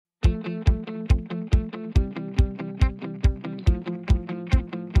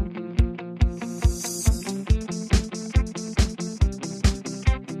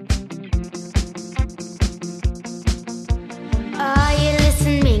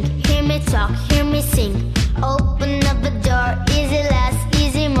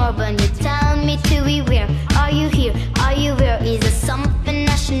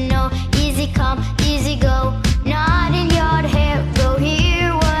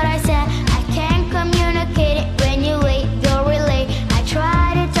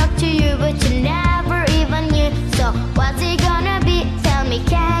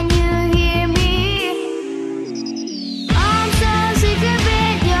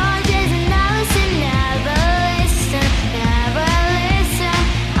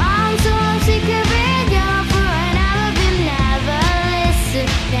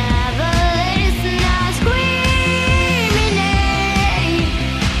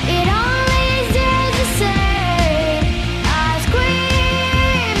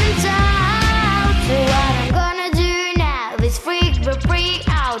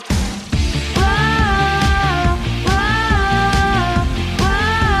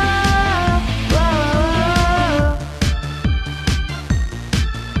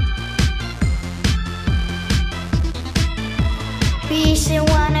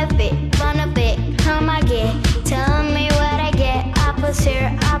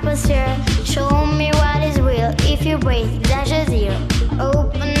atmosphere. Show me what is real. If you breathe, that's just zero.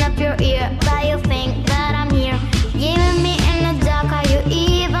 Open up your ear, but you think that I'm here. Giving me in the dark, how you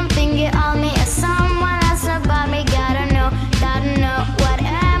even think you own me as someone else about me. Gotta know, what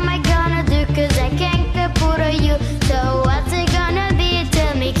am I gonna do? Cause I can't get put on you. So what's it gonna be?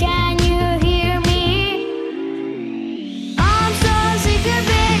 Tell me, can you hear me? I'm so sick of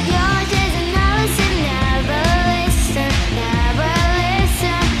it, you're just analysis. Never listen, never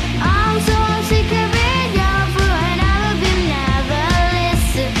listen. I'm so sick of it, you're full and I love you. Never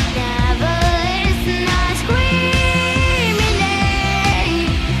listen, never listen. I scream in it,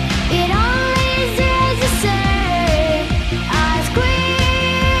 it only is there to say. I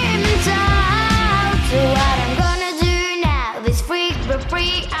scream and shout. So what I'm gonna do now is freak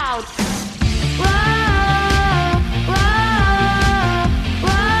out. Whoa, whoa,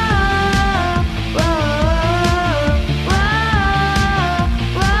 whoa, whoa, whoa,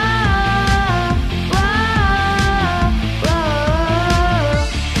 whoa, whoa.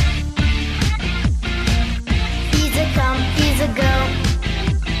 Easy come, easy go.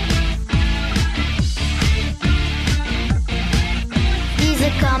 Easy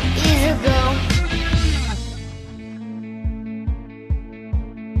come, easy go.